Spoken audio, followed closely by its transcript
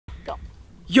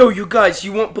Yo, you guys,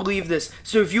 you won't believe this.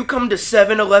 So if you come to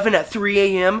 7-Eleven at 3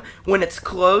 a.m. when it's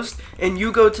closed, and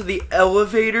you go to the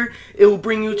elevator, it will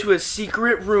bring you to a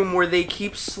secret room where they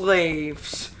keep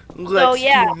slaves. So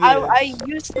yeah, I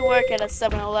used to work at a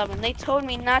 7-Eleven. They told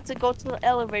me not to go to the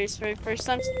elevators for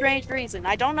some strange reason.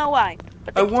 I don't know why.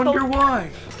 But I wonder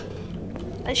why.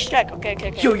 Let's check.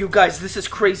 Okay. Yo, you guys, this is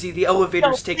crazy. The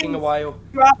elevator's taking a while.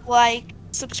 Drop like,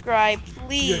 subscribe,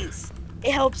 please.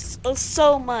 Yeah. It helps us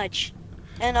so much.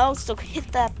 And also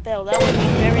hit that bell. That would be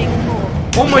very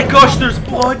cool. Oh my gosh, there's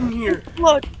blood in here. There's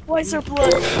blood. Why is there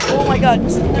blood? Oh my god,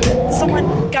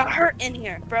 someone got hurt in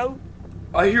here, bro.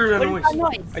 I hear that noise.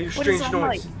 I hear strange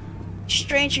noise.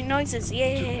 Strange noises,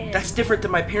 yeah. Dude, that's different than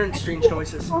my parents' strange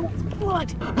noises. Oh,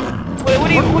 blood.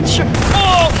 Wait, what's your...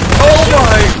 Oh!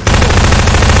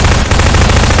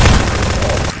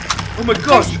 Oh my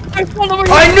gosh! Over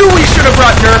here. I knew we should have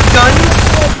brought Nerf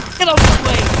guns! Get out of the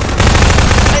way!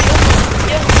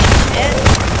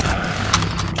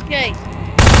 Okay.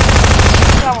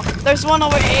 There's one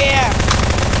over here!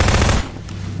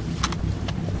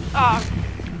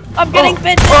 I'm getting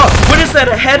bitten! What is that,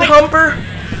 a head humper?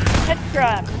 Head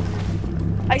trap.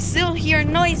 I still hear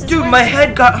noises. Dude, my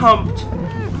head got humped.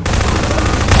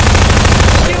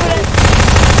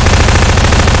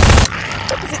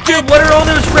 Dude, what are all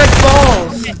those red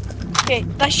balls? Okay,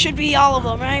 that should be all of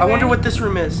them, right? I wonder what this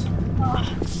room is.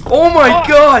 Oh my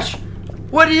gosh!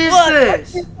 What is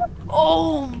this?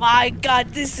 Oh my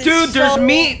god, this is Dude, there's so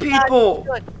meat people!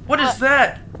 Good. What is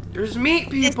that? There's meat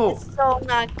people! This is so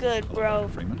not good, bro.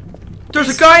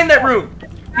 There's a guy in that room!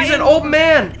 He's an old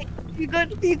man! You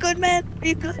good? You good, man?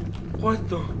 You good? What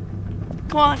the?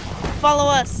 Come on, follow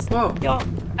us. Whoa. Yo,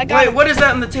 I got Wait, what is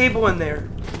that on the table in there?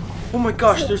 Oh my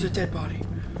gosh, there's a dead body.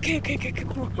 Okay,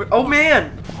 come on. Oh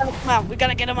man! Come on, we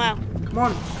gotta get him out. Come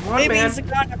on, Maybe man. he's a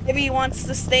goner. Maybe he wants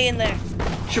to stay in there.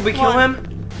 Should we kill him?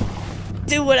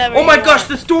 Do whatever. Oh my gosh,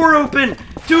 this door opened!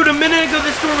 Dude, a minute ago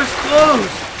this door was closed!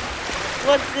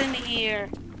 What's in here?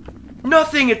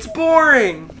 Nothing, it's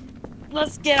boring!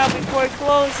 Let's get out before it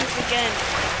closes again.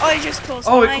 Oh, it just closed.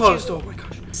 Oh, it closed. Oh my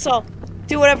gosh. So,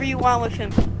 do whatever you want with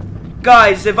him.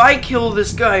 Guys, if I kill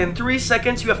this guy in 3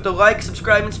 seconds, you have to like,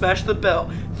 subscribe, and smash the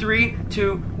bell. 3,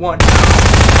 2, 1.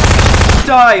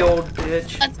 Die, old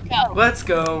bitch. Let's go. Let's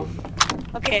go.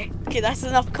 Okay, that's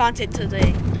enough content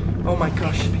today. Oh my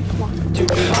gosh.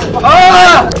 Dude.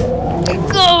 Ah!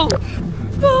 Go!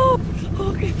 Go!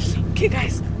 Okay,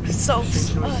 guys. So,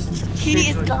 he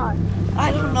is gone.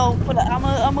 I don't know, but I'm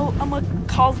a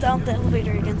call down the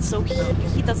elevator again so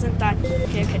he doesn't die.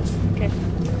 Okay.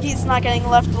 He's not getting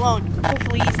left alone.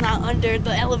 Hopefully he's not under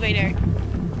the elevator.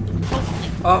 Hopefully.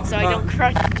 So I don't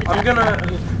crush him to death. I'm gonna...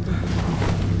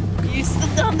 You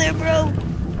still down there, bro?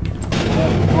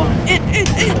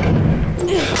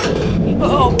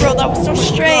 Oh, bro, that was so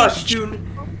strange. Gosh, dude.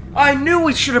 I knew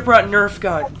we should have brought Nerf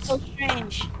guns. That's so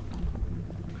strange.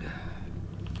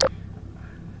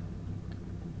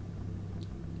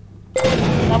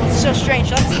 That was so strange.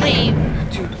 Let's leave.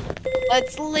 Dude.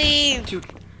 Let's leave. Dude.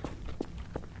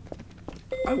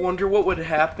 I wonder what would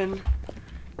happen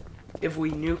if we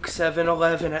nuke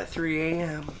 7-Eleven at 3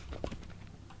 a.m.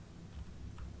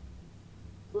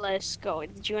 Let's go.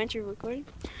 Did you enter recording?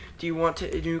 Do you want to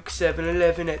nuke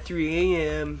 7-Eleven at 3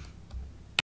 a.m.?